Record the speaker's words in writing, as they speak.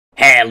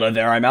Hello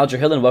there, I'm Alger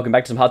Hill, and welcome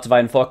back to some Hearts of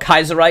Iron 4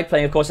 Kaiserreich,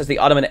 playing, of course, as the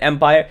Ottoman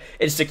Empire.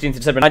 It's 16th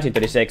December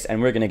 1936, and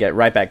we're going to get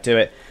right back to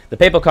it. The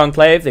Papal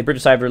Conclave, the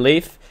British Side of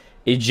Relief,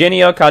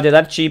 Eugenio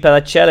Cardinacci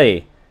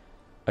Palacelli.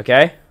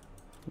 Okay?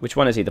 Which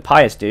one is he? The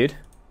pious dude?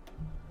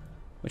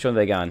 Which one have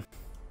they gone?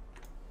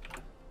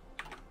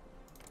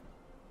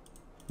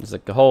 There's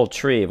like a whole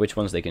tree of which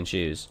ones they can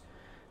choose.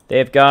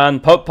 They've gone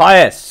Pope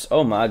Pius!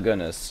 Oh my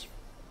goodness.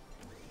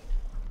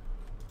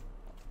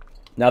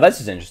 Now this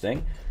is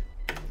interesting.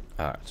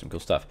 Some cool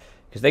stuff.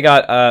 Because they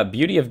got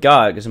Beauty of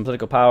God, because some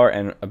political power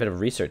and a bit of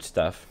research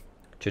stuff.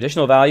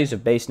 Traditional values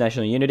of base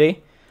national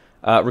unity.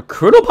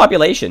 Recruitable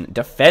population.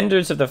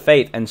 Defenders of the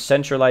faith and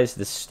centralize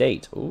the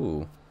state.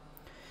 Ooh.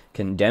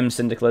 Condemn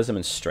syndicalism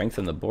and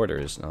strengthen the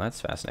borders. Now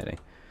that's fascinating.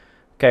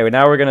 Okay, well,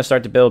 now we're going to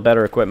start to build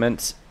better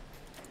equipment.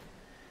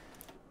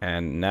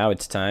 And now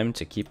it's time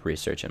to keep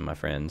researching, my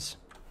friends.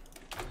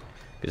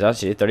 Because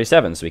actually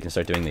 37, so we can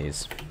start doing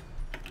these.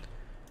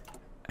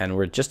 And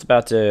we're just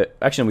about to...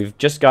 Actually, we've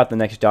just got the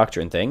next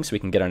doctrine thing, so we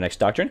can get our next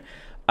doctrine.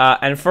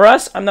 And for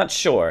us, I'm not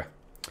sure.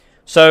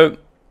 So,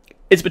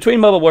 it's between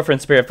mobile warfare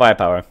and superior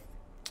firepower.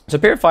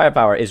 Superior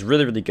firepower is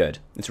really, really good.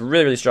 It's a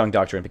really, really strong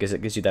doctrine because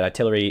it gives you that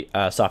artillery,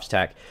 soft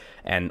attack,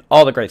 and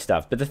all the great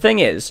stuff. But the thing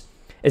is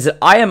that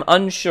I am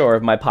unsure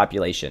of my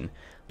population.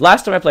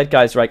 Last time I played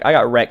Kaiserreich, I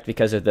got wrecked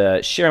because of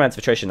the sheer amounts of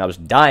attrition. I was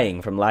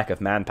dying from lack of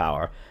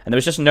manpower, and there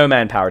was just no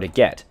manpower to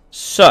get.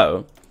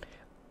 So...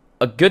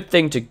 a good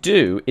thing to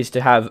do is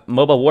to have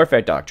mobile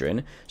warfare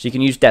doctrine, so you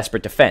can use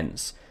desperate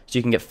defense, so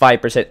you can get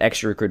 5%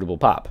 extra recruitable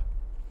pop.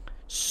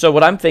 So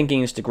what I'm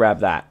thinking is to grab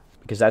that,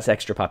 because that's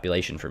extra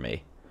population for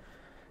me.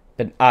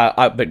 But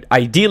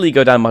ideally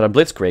go down Modern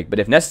Blitzkrieg, but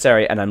if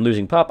necessary and I'm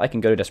losing pop, I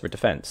can go to desperate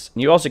defense.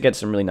 And you also get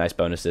some really nice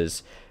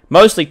bonuses,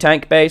 mostly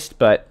tank-based,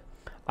 but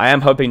I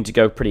am hoping to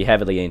go pretty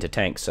heavily into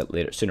tanks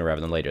sooner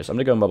rather than later, so I'm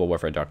going to go mobile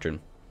warfare doctrine.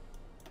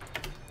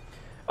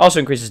 Also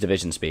increases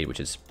division speed, which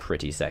is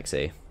pretty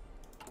sexy.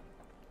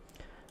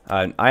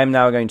 I am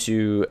now going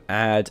to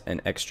add an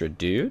extra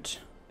dude,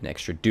 an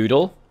extra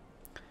doodle,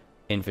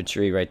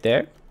 infantry right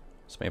there.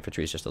 So my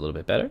infantry is just a little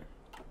bit better.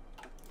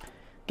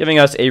 Giving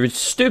us a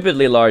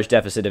stupidly large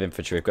deficit of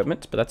infantry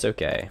equipment, but that's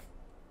okay.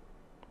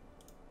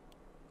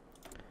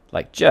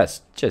 Like,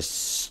 just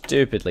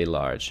stupidly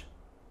large.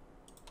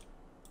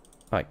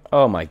 Like,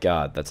 oh my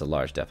god, that's a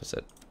large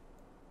deficit.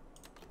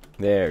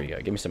 There we go,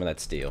 give me some of that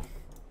steel.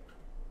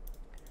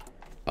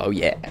 Oh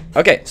yeah.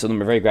 Okay, so then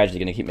we're very gradually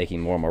going to keep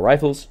making more and more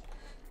rifles.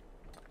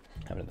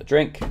 Have another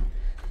drink,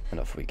 and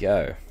off we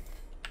go.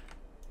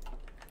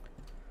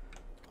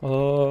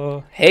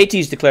 Oh,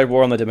 Haiti's declared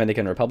war on the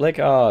Dominican Republic.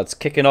 Oh, it's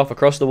kicking off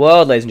across the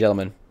world, ladies and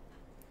gentlemen.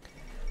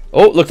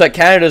 Oh, looks like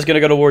Canada's going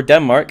to go to war with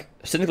Denmark.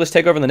 Syndicalists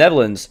take over the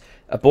Netherlands.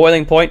 A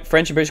boiling point.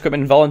 French and British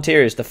equipment and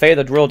volunteers. The fate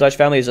of the royal Dutch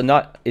family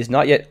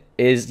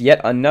is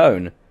yet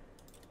unknown.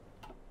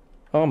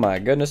 Oh my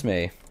goodness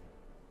me.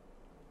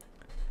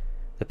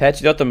 The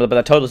patriotism by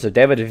the totals of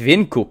David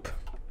Vinkoop.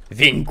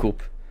 Vinkoop.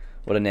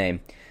 What a name.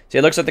 So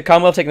it looks like the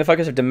Commonwealth taking the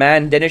focus of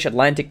demand Danish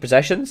Atlantic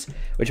possessions,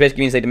 which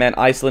basically means they demand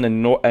Iceland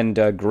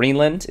and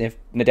Greenland. If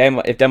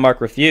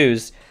Denmark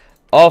refuse,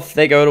 off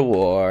they go to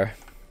war.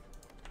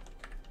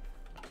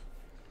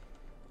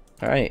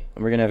 Alright,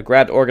 we're going to have a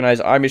grabbed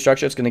organized army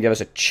structure. It's going to give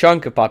us a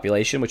chunk of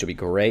population, which will be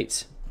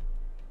great.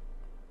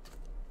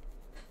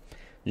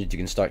 You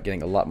can start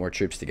getting a lot more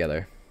troops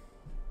together.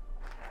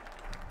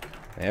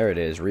 There it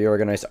is,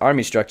 reorganized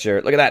army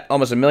structure. Look at that,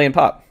 almost 1 million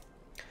pop.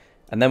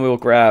 And then we will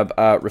grab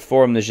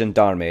Reform the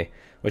Gendarmerie,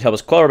 which helps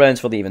us quell rebellions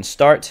before they even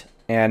start.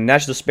 And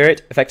National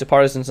Spirit, effective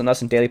partisans and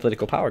us in daily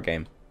political power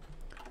game.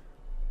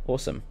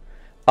 Awesome.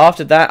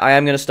 After that, I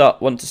am going to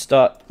want to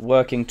start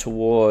working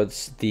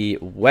towards the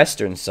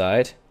western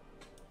side.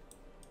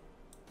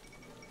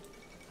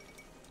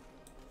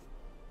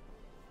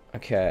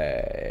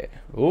 Okay.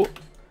 Ooh.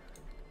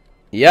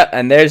 Yeah,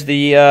 and there's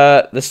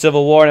the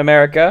Civil War in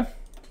America.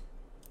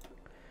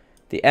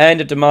 The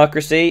end of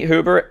democracy.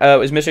 Hoover,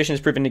 his administration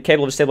has proven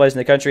incapable of stabilizing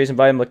the country. He's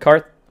invited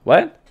McCarthy.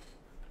 What?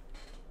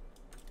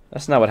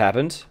 That's not what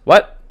happened.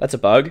 What? That's a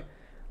bug.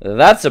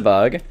 That's a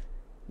bug.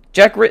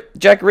 Jack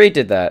Reed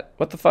did that.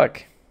 What the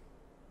fuck?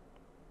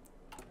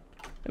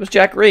 It was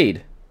Jack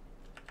Reed.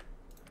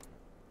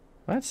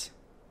 What?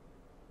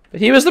 But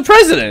he was the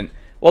president.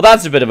 Well,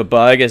 that's a bit of a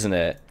bug, isn't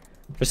it?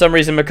 For some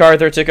reason,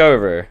 MacArthur took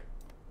over.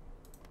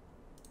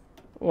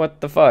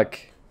 What the fuck?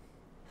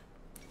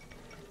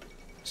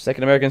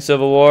 Second American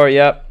Civil War,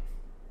 yep.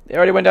 They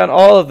already went down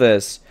all of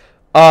this.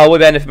 Oh, what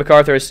about if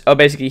MacArthur is... Oh,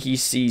 basically he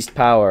seized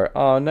power.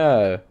 Oh,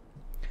 no.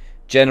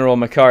 General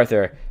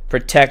MacArthur,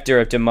 protector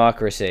of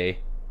democracy.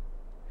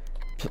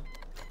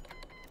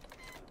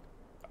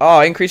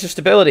 Oh, increase of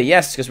stability.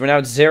 Yes, because we're now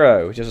at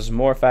 0, which gives us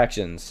more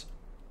factions.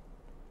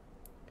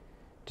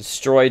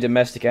 Destroy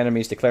domestic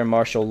enemies, declare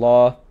martial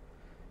law.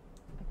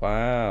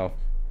 Wow.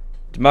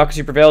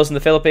 Democracy prevails in the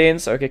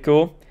Philippines. Okay,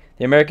 cool.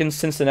 The Americans,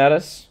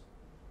 Cincinnatus.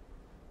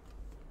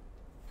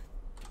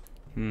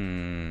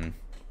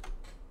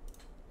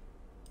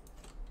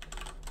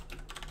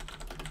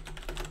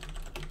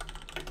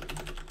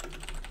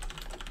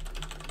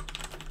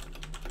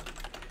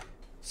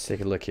 Let's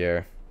take a look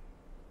here.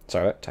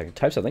 Sorry,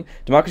 type something.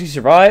 Democracy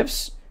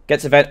survives.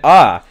 Gets event.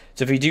 Ah,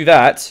 so if you do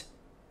that,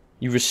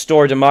 you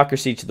restore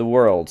democracy to the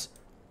world.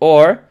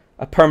 Or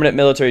a permanent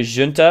military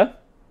junta.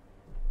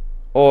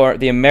 Or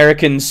the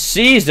American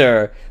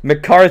Caesar.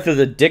 MacArthur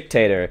the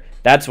dictator.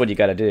 That's what you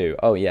gotta do.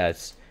 Oh,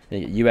 yes. The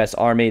U.S.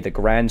 Army, the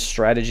grand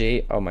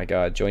strategy. Oh my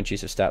god, Joint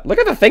Chiefs of Staff. Look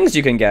at the things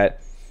you can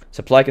get.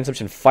 Supply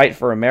consumption, fight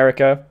for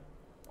America.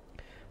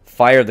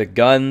 Fire the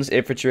guns,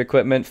 infantry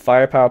equipment,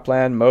 firepower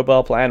plan,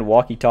 mobile plan,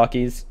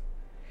 walkie-talkies.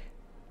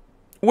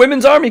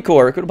 Women's Army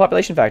Corps, recruitable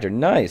population factor.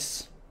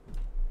 Nice.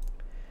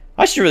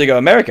 I should really go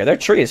America. Their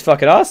tree is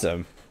fucking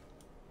awesome.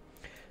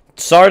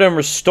 Tsardom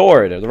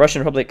restored. The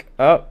Russian Republic.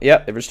 Oh, yeah,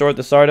 they restored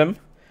the Tsardom.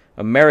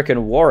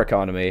 American war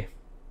economy.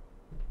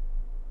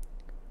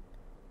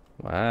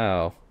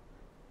 Wow.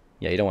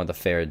 Yeah, you don't want the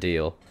fair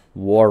deal.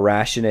 War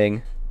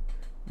rationing.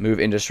 Move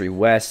industry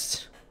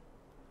west.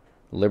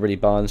 Liberty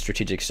bonds,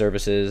 strategic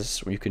services,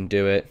 where you can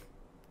do it.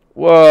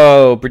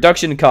 Whoa,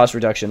 production cost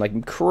reduction,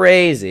 like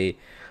crazy.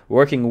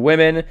 Working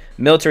women,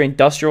 military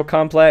industrial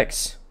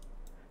complex,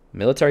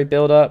 military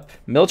buildup,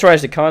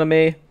 militarized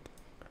economy.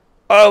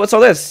 Oh, what's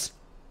all this?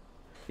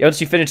 Yeah, once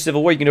you finish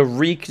Civil War, you can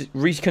do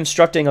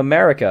reconstructing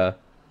America.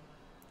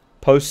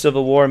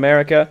 Post-Civil War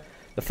America.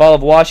 The fall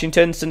of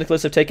Washington,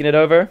 syndicalists have taken it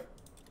over.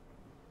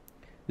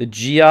 The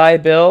GI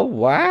Bill,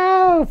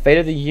 wow. Fate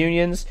of the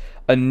Unions,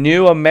 a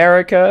new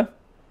America.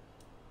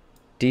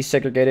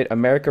 Desegregated,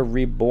 America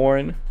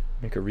reborn,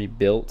 America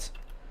rebuilt.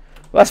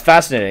 Well, that's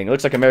fascinating. It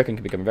looks like America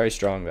can become very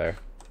strong there.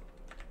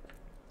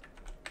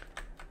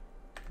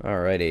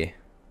 Alrighty.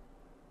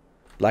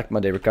 Black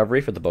Monday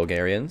recovery for the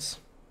Bulgarians.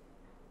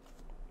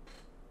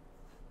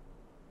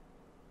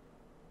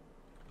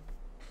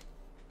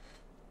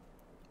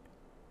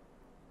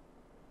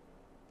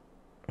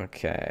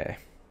 Okay.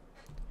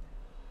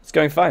 It's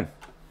going fine.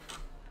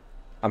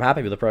 I'm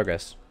happy with the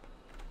progress.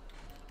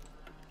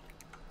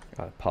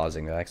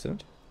 Pausing the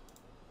accident.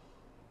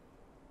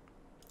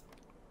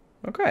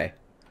 Okay.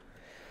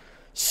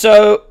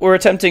 So, we're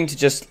attempting to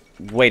just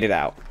wait it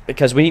out.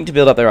 Because we need to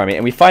build up their army.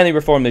 And we finally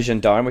reformed the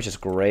gendarme, which is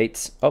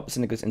great. Oh,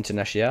 Syndicus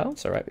International.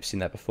 It's alright, we've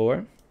seen that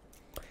before.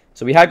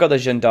 So we have got the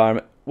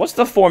gendarme. What's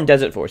the formed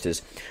desert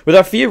forces? With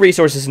our few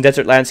resources in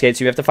desert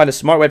landscapes, we have to find a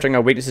smart way of turning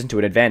our weaknesses into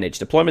an advantage.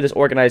 Deployment of this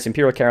organized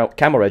imperial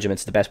camel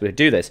regiments is the best way to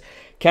do this.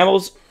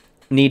 Camels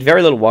need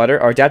very little water,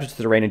 are adapted to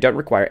the terrain, and don't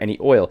require any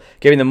oil,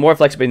 giving them more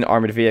flexibility than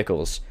armored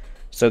vehicles.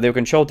 So they will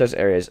control desert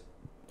areas.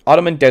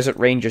 Ottoman Desert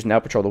Rangers now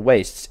patrol the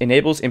wastes.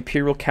 Enables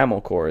Imperial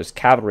Camel Corps.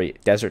 Cavalry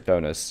Desert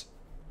bonus.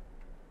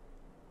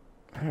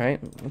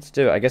 Alright, let's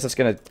do it. I guess it's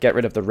going to get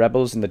rid of the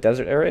rebels in the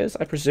desert areas,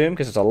 I presume,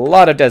 because there's a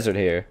lot of desert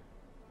here.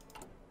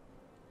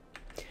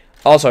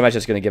 Also, I imagine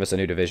it's going to give us a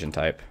new division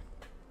type.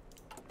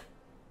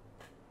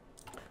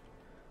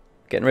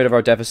 Getting rid of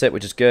our deficit,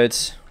 which is good.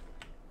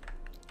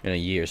 In a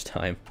year's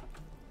time.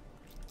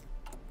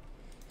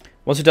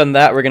 Once we've done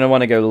that, we're going to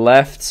want to go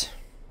left.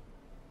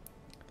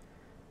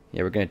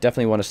 Yeah, we're going to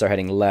definitely want to start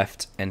heading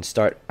left and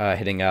start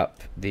hitting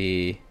up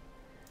the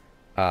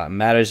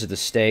matters of the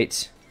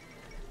state.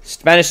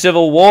 Spanish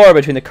Civil War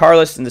between the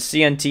Carlists and the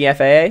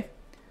CNTFA.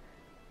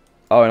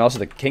 Oh, and also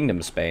the Kingdom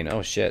of Spain.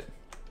 Oh, shit.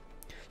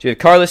 So we have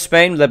Carlist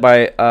Spain, led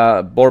by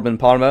Bourbon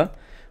Parma.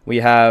 We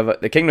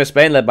have the Kingdom of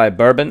Spain, led by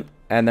Bourbon.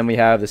 And then we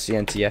have the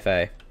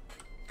CNTFA.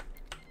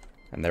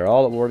 And they're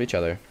all at war with each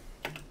other.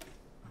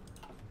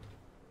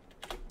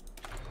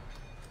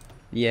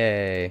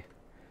 Yay.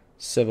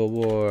 Civil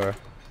War.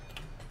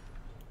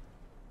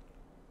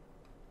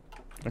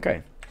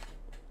 Okay.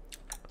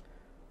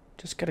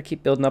 Just gotta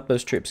keep building up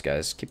those troops,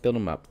 guys. Keep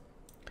building them up.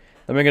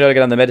 Then we're gonna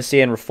get on the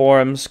Medicean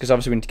reforms, because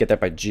obviously we need to get there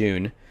by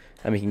June.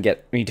 And we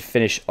need to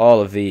finish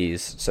all of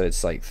these. So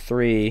it's like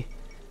 3,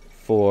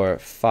 4,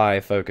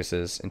 5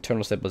 focuses.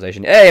 Internal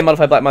stabilization. Hey,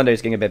 Modified Black Monday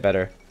is getting a bit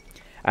better.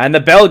 And the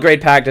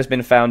Belgrade Pact has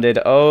been founded.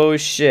 Oh,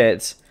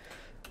 shit.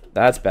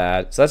 That's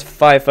bad. So that's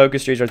 5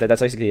 focus trees right there. That's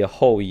basically a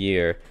whole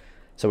year.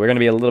 So we're going to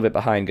be a little bit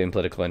behind getting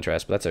political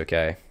interest, but that's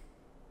okay.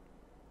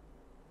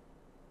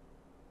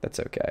 That's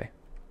okay.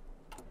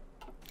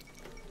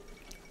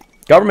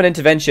 Government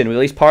intervention. With at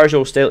least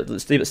partial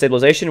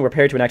stabilization, we're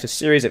prepared to enact a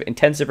series of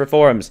intensive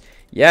reforms.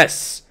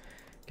 Yes!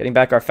 Getting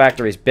back our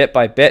factories bit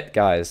by bit,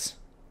 guys.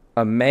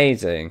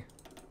 Amazing.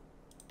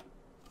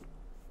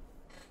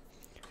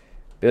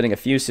 Building a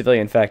few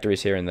civilian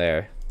factories here and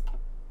there.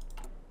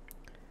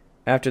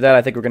 After that,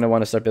 I think we're going to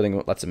want to start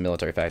building lots of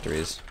military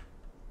factories.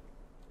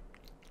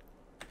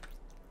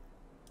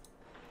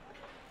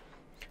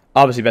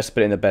 Obviously, best to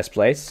put it in the best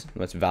place. The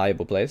most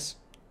valuable place.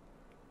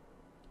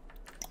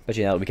 But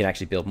you know, we can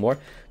actually build more.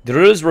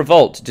 Druze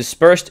revolt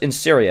dispersed in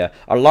Syria.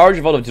 A large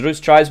revolt of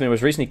Druze tribesmen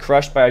was recently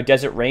crushed by our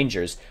desert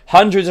rangers.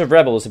 Hundreds of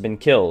rebels have been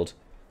killed.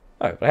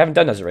 Oh, but I haven't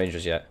done desert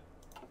rangers yet.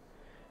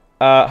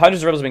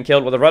 Hundreds of rebels have been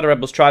killed, while the other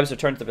rebels' tribes have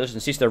turned to the village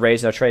and ceased their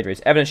raids and their trade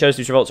routes. Evidence shows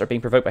these revolts are being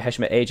provoked by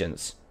Heshmet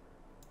agents.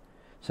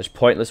 Such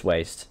pointless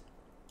waste.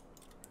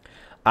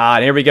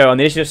 And here we go. On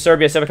the issue of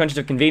Serbia, several countries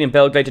have convened in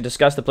Belgrade to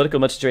discuss the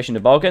political situation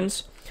in the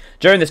Balkans.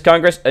 During this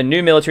Congress, a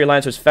new military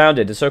alliance was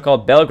founded, the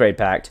so-called Belgrade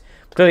Pact,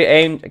 clearly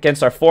aimed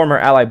against our former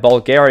ally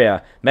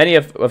Bulgaria, many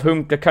of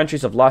whom the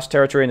countries have lost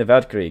territory in the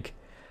Weltkrieg.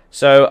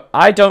 So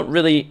I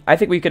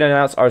think we can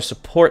announce our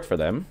support for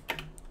them,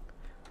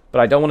 but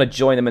I don't want to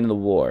join them in the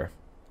war.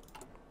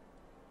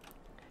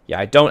 Yeah,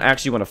 I don't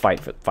actually want to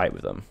fight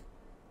with them.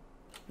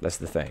 That's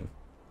the thing.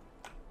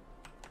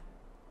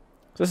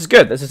 So this is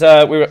good. This is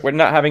we're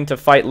not having to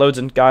fight loads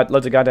of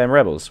goddamn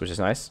rebels, which is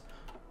nice.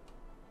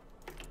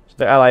 So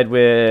they're allied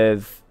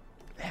with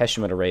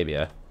Hesham and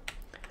Arabia.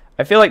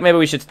 I feel like maybe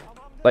we should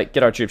like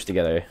get our troops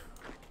together.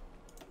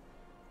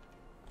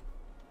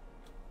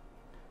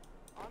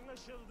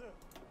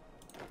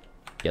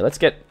 Yeah, let's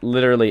get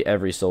literally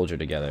every soldier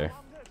together.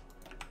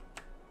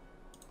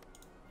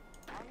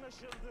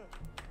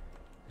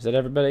 Is that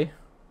everybody?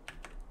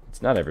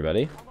 It's not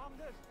everybody.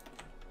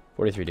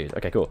 43 dudes.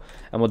 Okay, cool.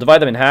 And we'll divide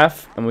them in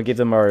half, and we'll give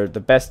them the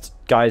best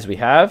guys we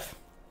have.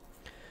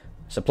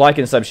 Supply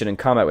consumption and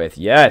combat with.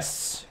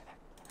 Yes!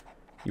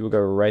 You will go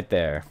right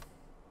there.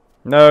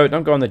 No,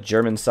 don't go on the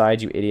German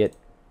side, you idiot.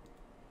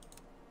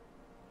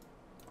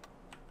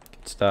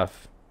 Good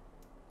stuff.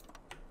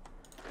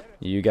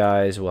 You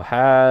guys will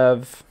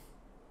have...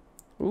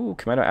 Ooh,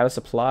 commando out of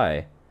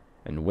supply.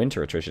 And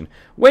winter attrition.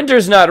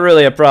 Winter's not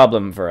really a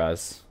problem for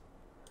us.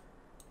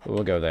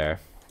 We'll go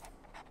there.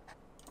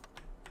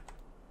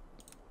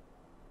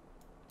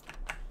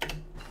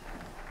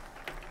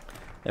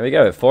 There we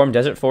go. Form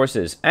desert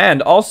forces.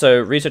 And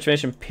also research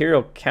finish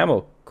Imperial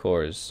Camel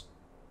Corps.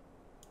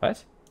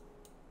 What?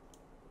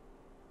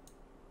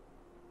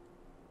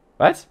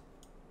 What?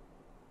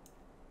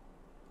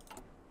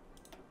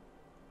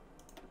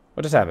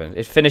 What just happened?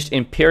 It finished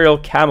Imperial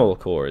Camel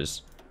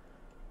Corps.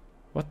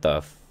 What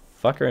the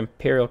fuck are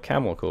Imperial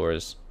Camel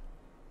Corps?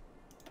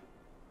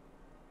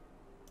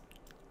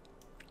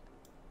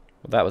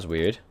 Well, that was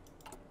weird.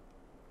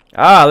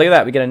 Ah, look at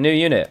that. We get a new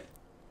unit.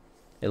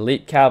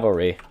 Elite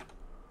Cavalry.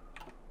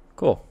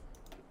 Cool.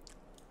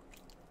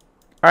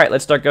 Alright,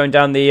 let's start going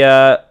down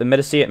the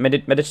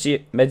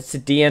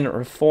Medician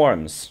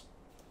reforms.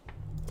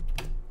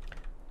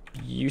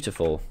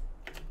 Beautiful.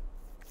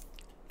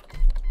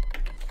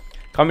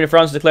 Communist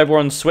France declared war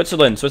on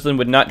Switzerland. Switzerland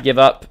would not give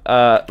up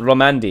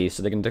Romandie,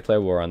 so they're going to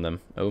declare war on them.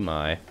 Oh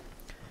my.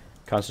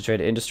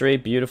 Concentrated industry.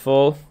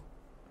 Beautiful.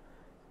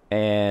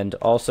 And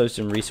also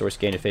some resource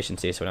gain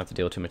efficiency, so we don't have to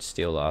deal with too much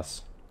steel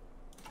loss.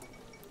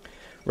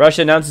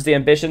 Russia announces the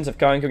ambitions of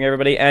conquering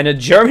everybody, and a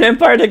German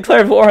Empire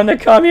declared war on the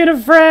Commune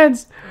of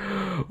France.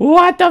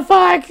 What the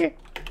fuck?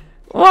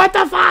 What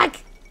the fuck?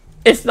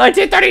 It's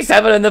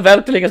 1937 and the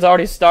Weltkrieg has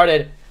already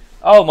started.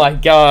 Oh my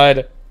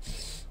god.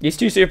 These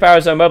two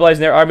superpowers are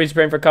mobilizing their armies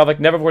preparing for conflict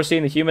never before seen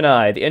in the human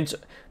eye. The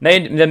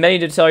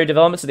many cellular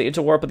developments of the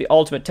interwarp are the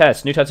ultimate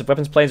test. New types of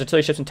weapons, planes,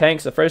 artillery ships, and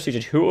tanks. The first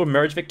region who will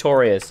emerge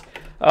victorious.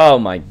 Oh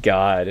my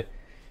god.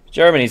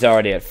 Germany's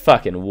already at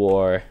fucking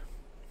war.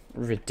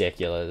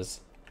 Ridiculous.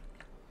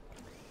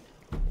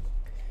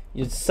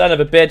 You son of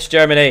a bitch,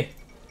 Germany.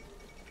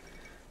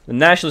 The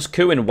nationalist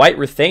coup in White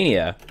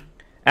Ruthenia.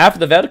 After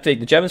the Weltkrieg,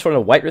 the Germans formed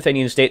a White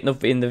Ruthenian state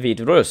in the Wied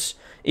Rus.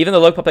 Even the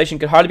local population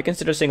could hardly be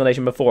considered a single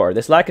nation before.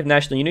 This lack of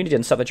national unity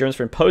didn't stop the Germans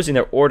from imposing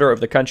their order of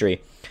the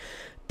country.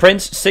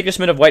 Prince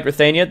Sigismund of White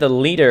Ruthenia, the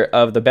leader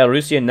of the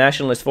Belarusian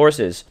nationalist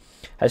forces,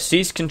 has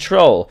seized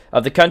control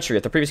of the country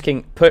after the previous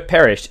king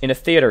perished in a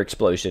theater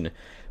explosion.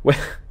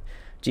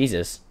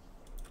 Jesus.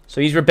 So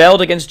he's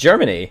rebelled against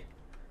Germany.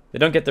 They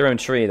don't get their own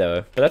tree,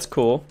 though. But that's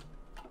cool.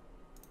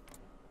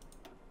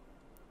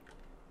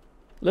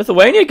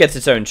 Lithuania gets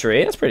its own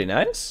tree. That's pretty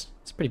nice.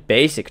 It's a pretty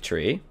basic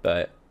tree,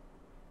 but...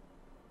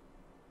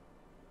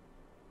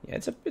 yeah,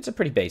 it's a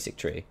pretty basic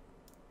tree.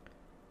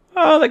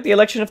 Oh, like the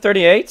election of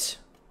 38.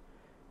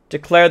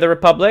 Declare the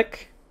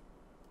Republic.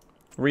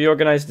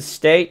 Reorganize the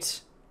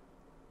state.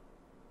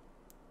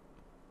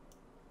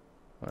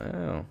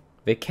 Wow.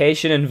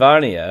 Vacation in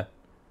Varnia.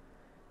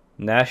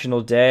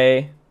 National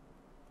Day.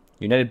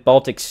 United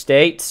Baltic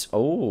States.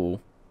 Oh.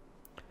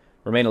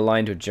 Remain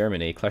aligned with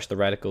Germany. Clash the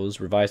radicals.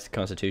 Revise the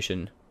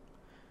constitution.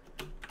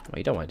 Well,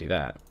 you don't want to do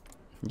that.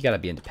 You gotta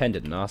be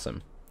independent and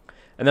awesome.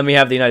 And then we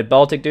have the United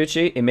Baltic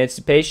Duchy.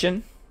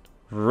 Emancipation.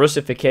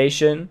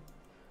 Russification.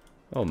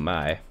 Oh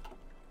my.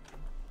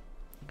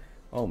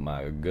 Oh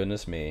my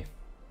goodness me.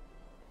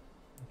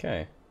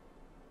 Okay.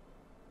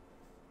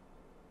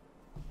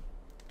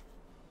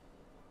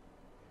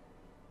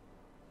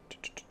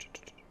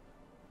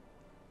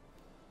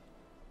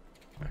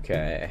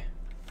 Okay.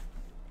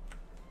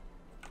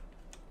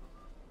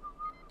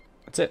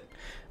 That's it.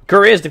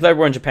 Korea's declared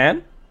war on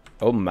Japan?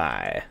 Oh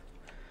my.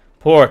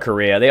 Poor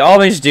Korea. They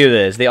always do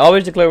this. They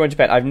always declare war on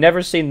Japan. I've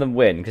never seen them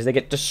win because they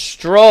get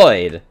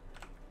destroyed.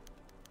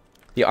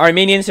 The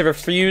Armenians have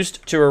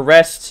refused to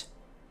arrest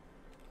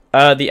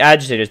the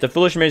agitators. The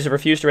foolish Armenians have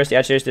refused to arrest the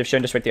agitators that have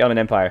shown to respect the Ottoman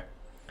Empire.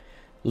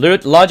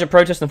 Lodge a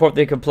protest in the hope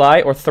they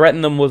comply or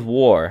threaten them with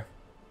war.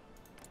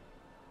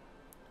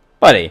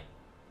 Buddy.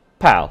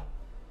 Pal.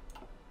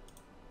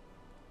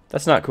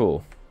 That's not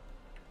cool.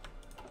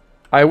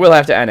 I will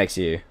have to annex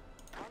you.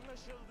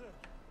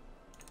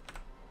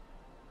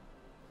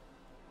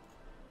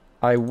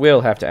 I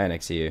will have to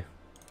annex you.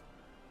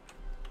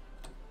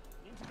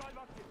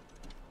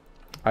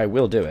 I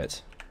will do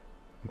it.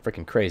 I'm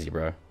freaking crazy,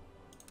 bro.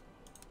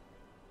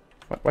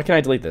 Why can't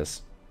I delete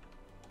this?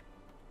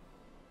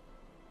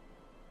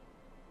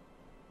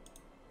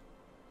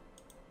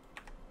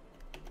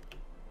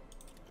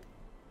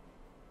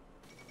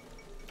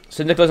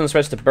 St. Nicholas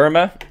spreads to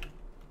Burma.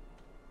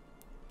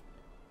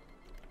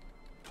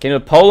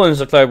 Kingdom of Poland's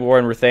declared war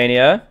in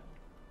Ruthenia.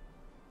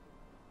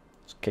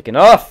 It's kicking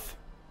off.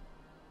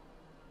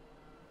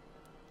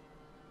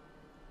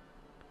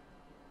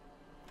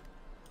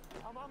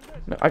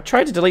 No, I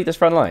tried to delete this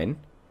front line.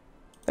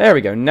 There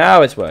we go.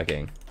 Now it's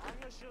working.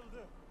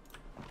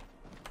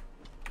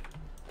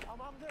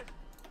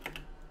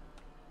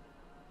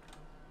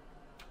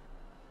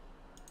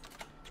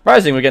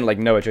 Surprising, we're getting like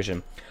no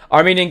attrition.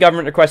 Armenian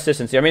government requests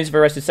assistance. The Armenians have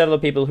arrested several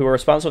people who were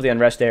responsible for the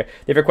unrest there.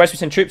 They've requested we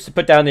send troops to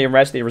put down the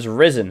unrest that has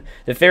risen.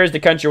 The fear is the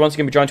country once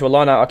again be drawn to a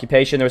long-out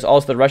occupation. There was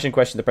also the Russian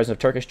question of the presence of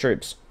Turkish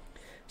troops.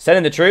 Send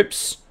in the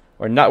troops,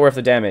 or not worth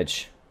the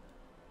damage.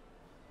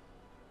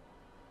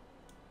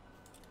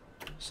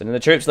 Send in the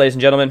troops, ladies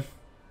and gentlemen.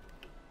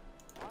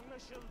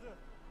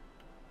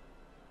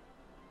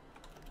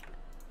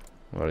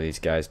 What are these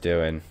guys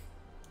doing?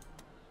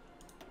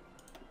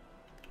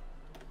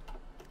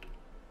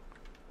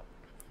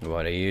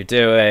 What are you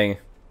doing?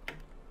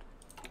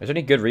 Is there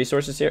any good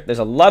resources here? There's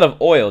a lot of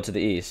oil to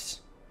the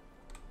east.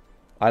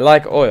 I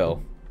like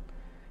oil.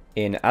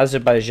 In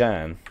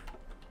Azerbaijan.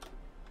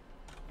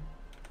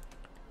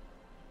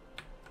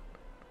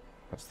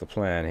 What's the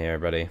plan here,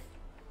 buddy?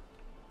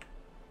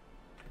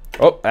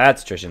 Oh,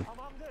 that's attrition.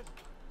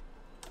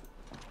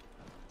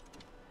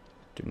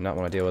 Do not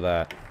want to deal with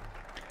that.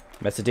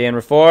 Macedonian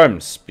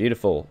reforms.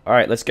 Beautiful.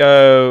 Alright, let's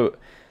go.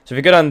 So if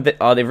you go down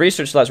the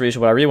research slots research,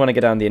 but I really want to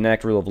get down the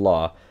enact rule of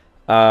law.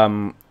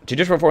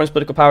 Judicial reforms,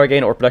 political power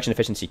gain, or production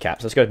efficiency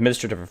caps. Let's go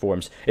administrative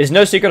reforms. It is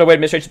no secret away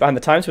administration is behind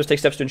the times, so let's take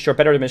steps to ensure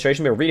better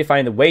administration. We are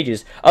redefining the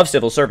wages of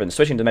civil servants,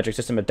 switching to the metric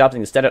system,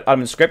 adopting the standard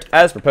Ottoman script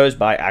as proposed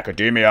by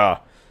academia.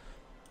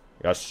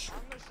 Yes.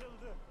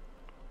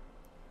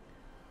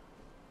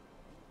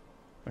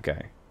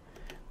 Okay.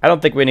 I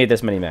don't think we need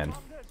this many men.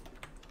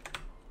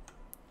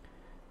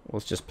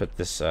 Let's just put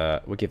this,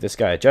 we'll give this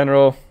guy a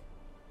general.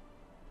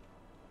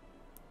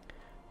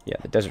 Yeah,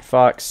 the Desert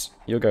Fox.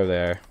 You'll go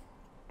there.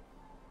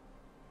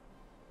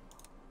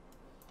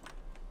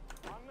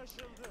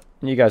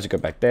 And you guys will go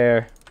back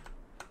there.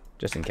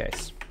 Just in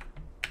case.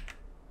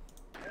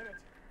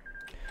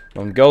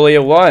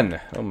 Mongolia 1.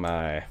 Oh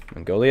my.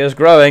 Mongolia is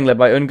growing, led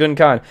by Ungern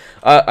Khan.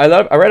 I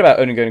read about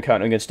Ungern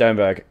Khan, Ungern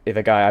Sternberg. If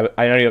a guy,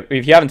 I know you,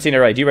 if you haven't seen it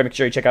already, do make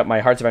sure you check out my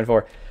Hearts of Iron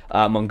 4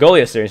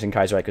 Mongolia series in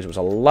Kaiserreich, because it was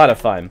a lot of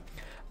fun.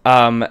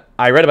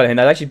 I read about him.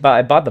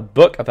 I bought the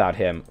book about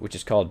him, which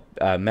is called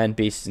Men,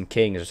 Beasts, and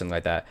Kings, or something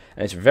like that.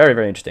 And it's very,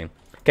 very interesting.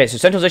 Okay, so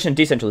centralization and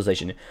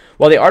decentralization.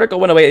 While the article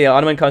 108 of the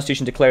Ottoman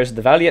Constitution declares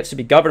the Valiates to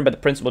be governed by the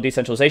principle of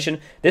decentralization,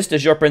 this de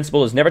jure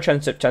principle is never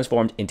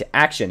transformed into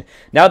action.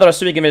 Now that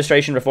Austrian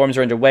administration reforms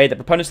are underway, the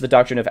proponents of the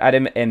doctrine of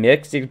Adam and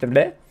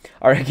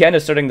are again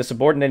asserting the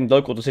subordinating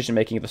local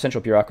decision-making of the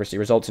central bureaucracy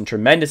results in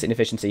tremendous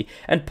inefficiency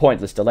and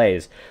pointless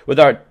delays. With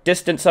our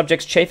distant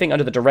subjects chafing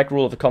under the direct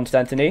rule of the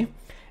Constantini,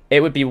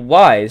 it would be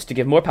wise to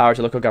give more power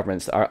to local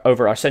governments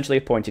over our centrally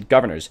appointed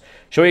governors.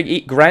 Shall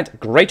we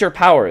grant greater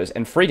powers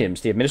and freedoms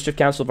to the Administrative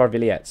Council of our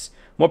Valiates?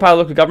 More power to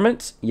local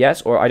governments?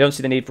 Yes, or I don't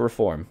see the need for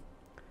reform.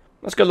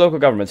 Let's go to local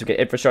governments. We get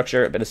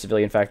infrastructure, a bit of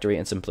civilian factory,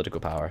 and some political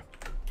power.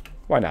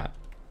 Why not?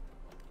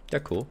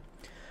 They're cool.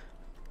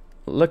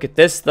 Look at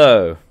this,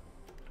 though.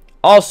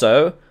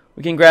 Also,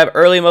 we can grab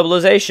early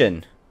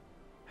mobilization.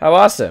 How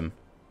awesome.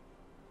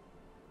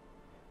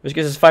 Which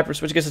gives us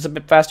 5%, which gives us a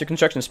bit faster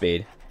construction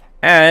speed.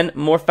 And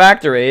more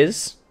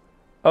factories.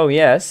 Oh,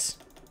 yes.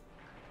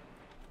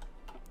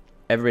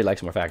 Everybody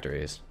likes more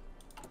factories.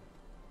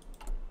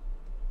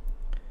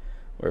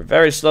 We're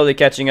very slowly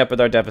catching up with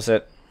our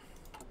deficit.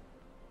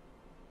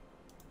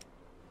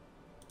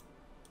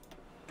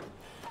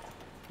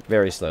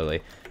 Very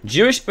slowly.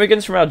 Jewish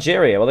immigrants from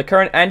Algeria. While the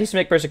current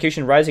anti-Semitic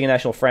persecution rising in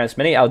national France,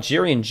 many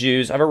Algerian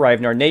Jews have arrived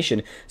in our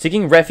nation,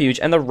 seeking refuge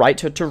and the right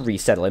to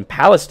resettle in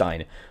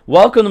Palestine.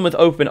 Welcome them with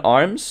open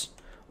arms,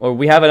 or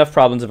we have enough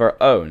problems of our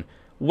own.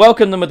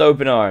 Welcome them with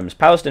open arms.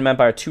 Palestinian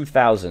Empire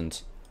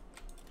 2000.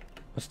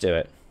 Let's do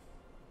it.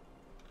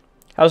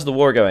 How's the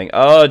war going?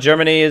 Oh,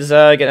 Germany is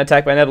getting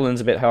attacked by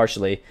Netherlands a bit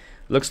harshly.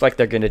 Looks like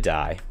they're gonna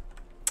die.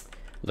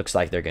 Looks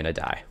like they're gonna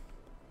die.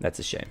 That's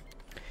a shame.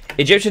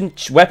 Egyptian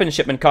weapon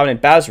shipment caught in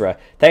Basra.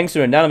 Thanks to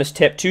an anonymous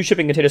tip, 2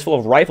 shipping containers full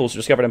of rifles were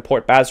discovered in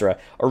Port Basra.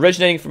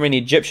 Originating from an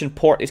Egyptian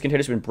port, these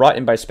containers have been brought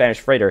in by a Spanish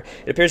freighter.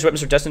 It appears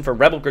weapons are destined for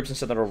rebel groups in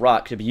southern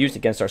Iraq to be used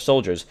against our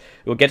soldiers.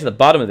 We will get to the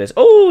bottom of this.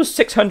 Oh,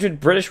 600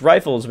 British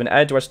rifles have been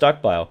added to our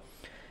stockpile.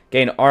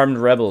 Gain armed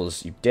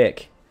rebels, you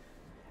dick.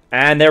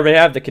 And there we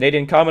have the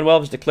Canadian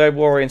Commonwealth has declared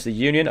war against the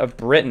Union of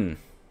Britain.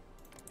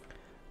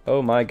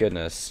 Oh my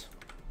goodness.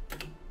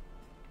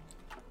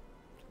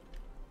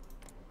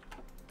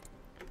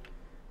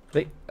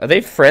 Are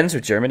they friends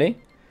with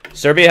Germany?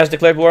 Serbia has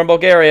declared war on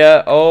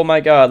Bulgaria. Oh my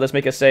god, let's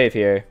make a save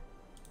here.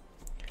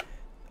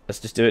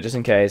 Let's just do it just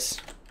in case.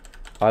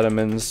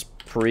 Ottomans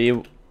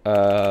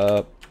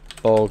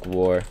Bulg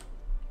War.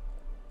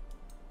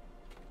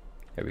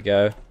 Here we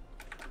go.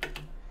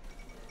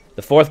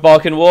 The Fourth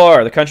Balkan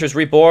War. The country was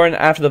reborn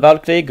after the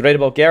Weltkrieg. Greater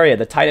Bulgaria,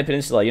 the Titan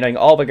Peninsula, uniting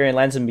all Bulgarian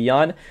lands and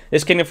beyond.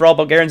 This kingdom for all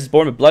Bulgarians is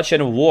born with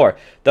bloodshed and war.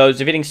 Those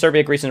defeating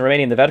Serbia, Greece, and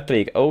Romania in the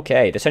Weltkrieg.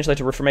 Okay, this essentially led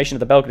to reformation of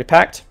the Belgrade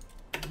Pact.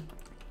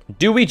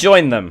 Do we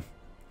join them?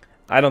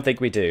 I don't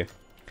think we do.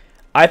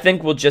 I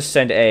think we'll just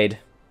send aid.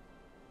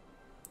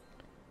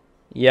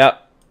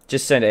 Yep,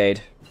 just send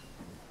aid.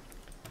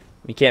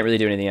 We can't really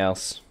do anything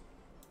else.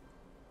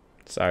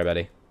 Sorry,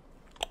 buddy.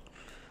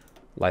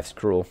 Life's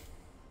cruel.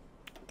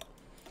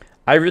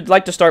 I would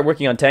like to start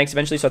working on tanks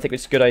eventually, so I think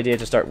it's a good idea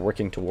to start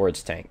working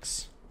towards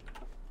tanks.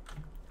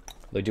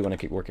 Though I do want to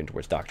keep working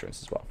towards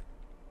doctrines as well.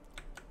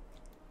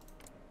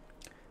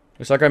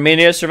 Looks like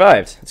Armenia has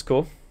survived. That's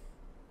cool.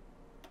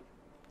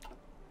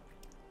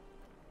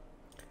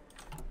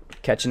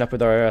 Catching up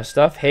with our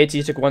stuff.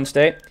 Haiti took one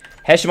state.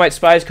 Hashemite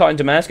spies caught in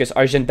Damascus.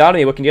 Our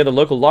gendarmerie, working together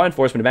local law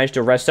enforcement, managed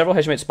to arrest several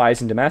Hashemite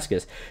spies in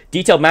Damascus.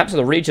 Detailed maps of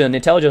the region and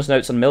intelligence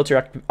notes on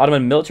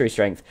Ottoman military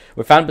strength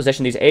were found in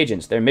possession of these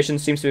agents. Their mission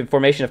seems to be the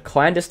formation of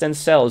clandestine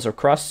cells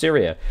across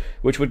Syria,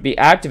 which would be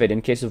activated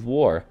in case of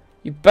war.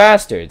 You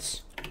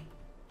bastards.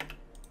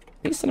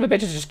 These son of a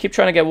bitches just keep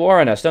trying to get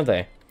war on us, don't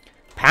they?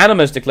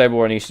 Panama's declared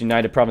war on the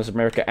United Province of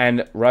America,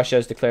 and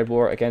Russia's declared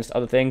war against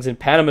other things, and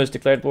Panama's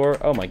declared war.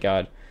 Oh my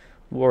god.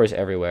 War is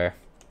everywhere.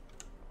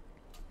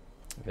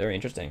 Very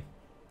interesting.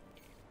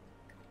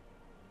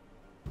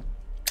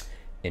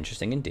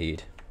 Interesting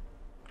indeed.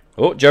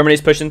 Oh,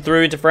 Germany's pushing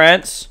through into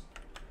France.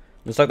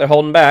 Looks like they're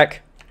holding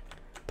back.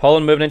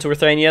 Poland moving into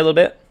Lithuania a little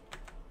bit.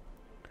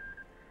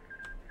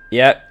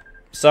 Yep.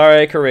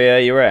 Sorry, Korea,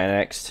 you were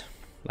annexed.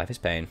 Life is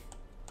pain.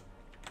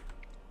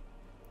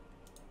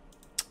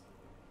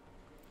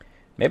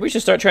 Maybe we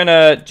should start trying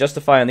to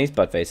justify on these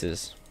butt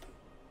faces.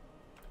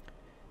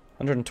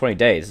 120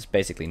 days is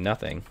basically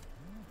nothing.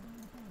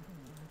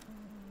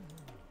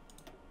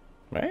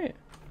 Right?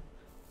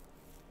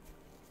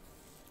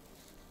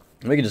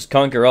 We can just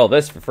conquer all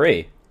this for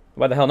free.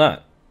 Why the hell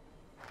not?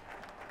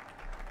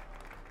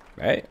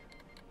 Right?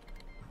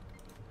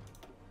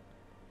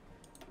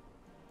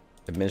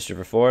 Administrative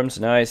reforms,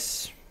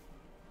 nice.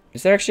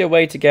 Is there actually a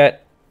way to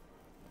get...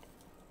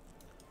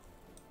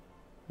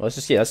 Well,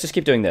 let's just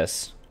keep doing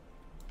this.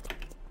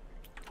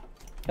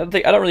 I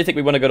don't really think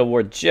we want to go to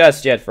war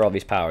just yet for all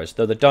these powers,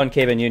 though the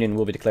Don-Kavan Union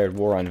will be declared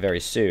war on very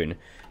soon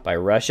by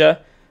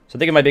Russia. So I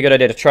think it might be a good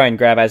idea to try and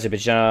grab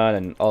Azerbaijan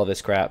and all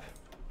this crap.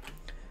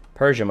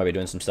 Persia might be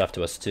doing some stuff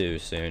to us too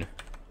soon.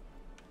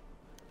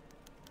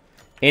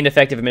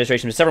 Ineffective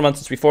administration. For several months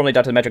since we formally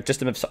adopted the metric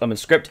system of Ottoman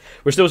script,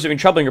 we're still receiving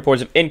troubling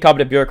reports of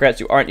incompetent bureaucrats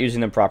who aren't using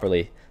them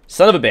properly.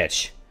 Son of a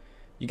bitch.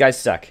 You guys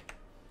suck.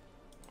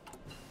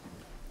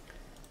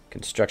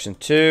 Construction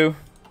 2.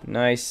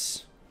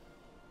 Nice.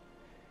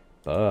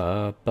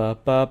 Ba ba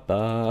ba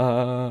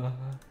ba.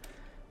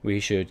 We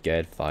should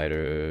get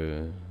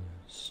fighters.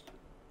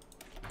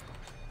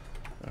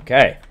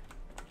 Okay.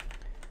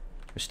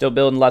 We're still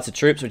building lots of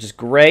troops, which is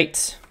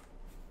great.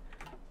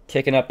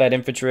 Kicking up that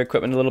infantry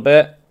equipment a little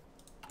bit.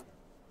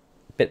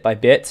 Bit by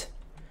bit.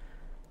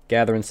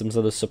 Gathering some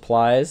other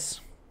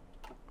supplies.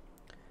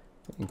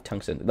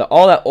 Tungsten.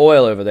 All that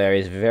oil over there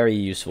is very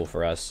useful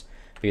for us,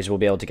 because we'll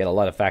be able to get a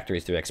lot of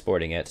factories through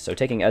exporting it. So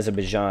taking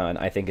Azerbaijan,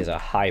 I think, is a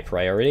high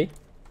priority.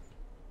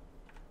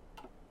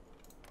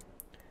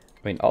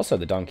 I mean, also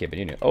the Don-Kavan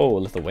Union. Oh,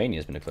 Lithuania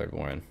has been declared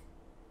war on.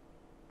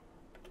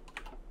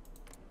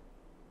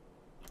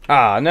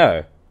 Ah,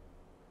 no.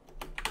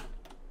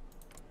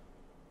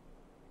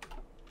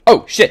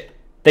 Oh, shit.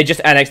 They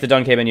just annexed the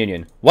Don-Kavan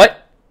Union.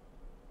 What?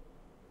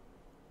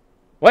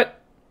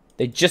 What?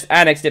 They just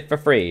annexed it for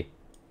free.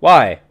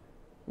 Why?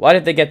 Why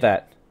did they get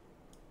that?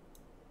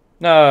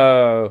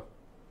 No.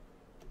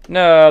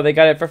 No, they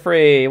got it for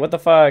free. What the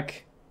fuck?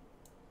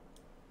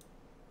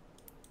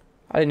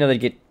 I didn't know they'd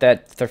get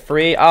that for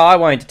free. Oh, I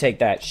wanted to take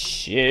that.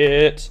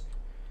 Shit.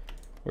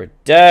 We're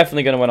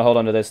definitely going to want to hold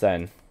on to this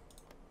then.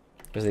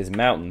 Because of these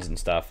mountains and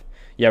stuff.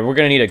 Yeah, we're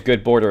going to need a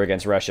good border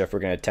against Russia if we're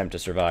going to attempt to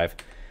survive.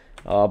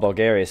 Oh,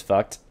 Bulgaria's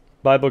fucked.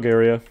 Bye,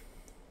 Bulgaria.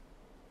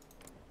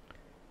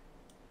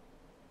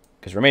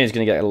 Because Romania's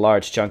going to get a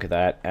large chunk of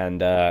that.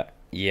 And,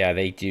 yeah,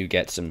 they do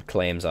get some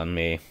claims on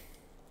me.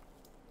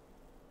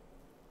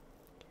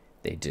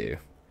 They do.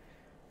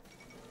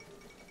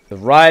 The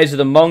rise of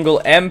the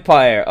Mongol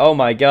Empire. Oh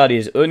my god, he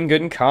is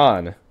Ungern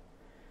Khan.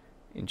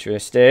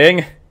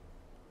 Interesting.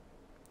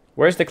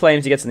 Where's the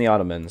claims he gets in the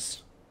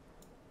Ottomans?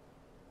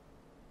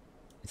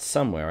 It's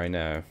somewhere, I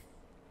know.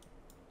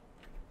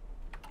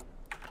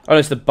 Oh,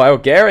 it's the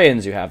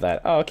Bulgarians who have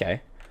that. Oh,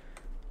 okay.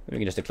 We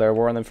can just declare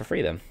war on them for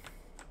free then.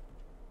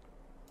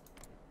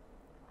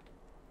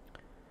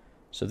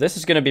 So this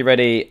is going to be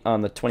ready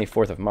on the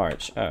 24th of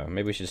March. Oh,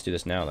 maybe we should just do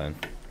this now then.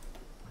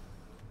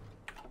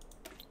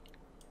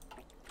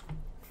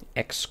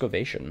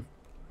 Excavation.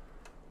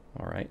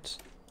 Alright.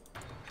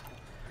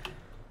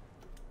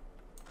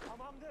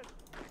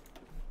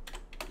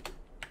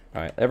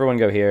 Alright, everyone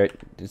go here.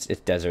 It's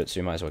desert, so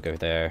you might as well go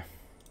there.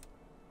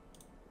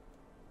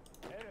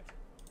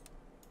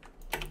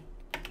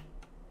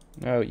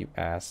 No, you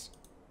ass.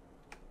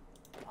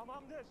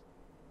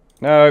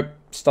 No,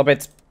 stop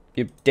it,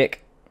 you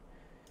dick.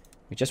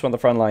 We just want the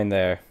front line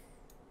there.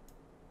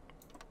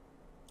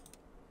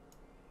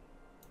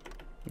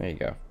 There you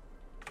go.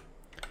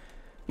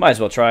 Might as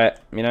well try it,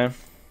 you know?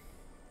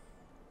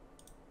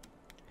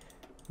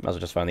 Might as well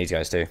just find these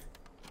guys too.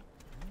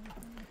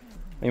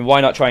 I mean,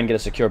 why not try and get a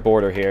secure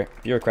border here?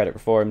 Bureaucratic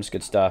reforms,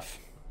 good stuff.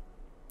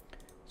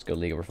 Let's go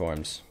legal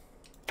reforms.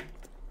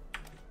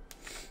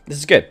 This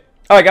is good.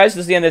 Alright guys,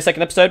 this is the end of the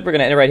second episode. We're going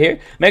to end it right here.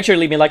 Make sure to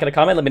leave me a like and a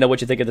comment. Let me know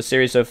what you think of the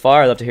series so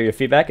far. I'd love to hear your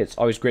feedback. It's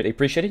always greatly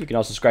appreciated. You can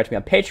also subscribe to me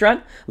on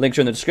Patreon. Links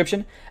are in the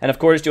description. And of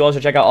course, do also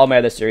check out all my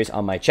other series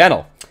on my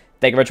channel.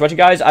 Thank you very much for watching,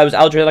 guys. I was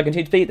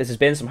Aldrin. This has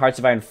been some Hearts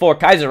of Iron 4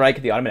 Kaiserreich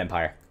of the Ottoman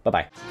Empire.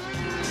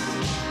 Bye-bye.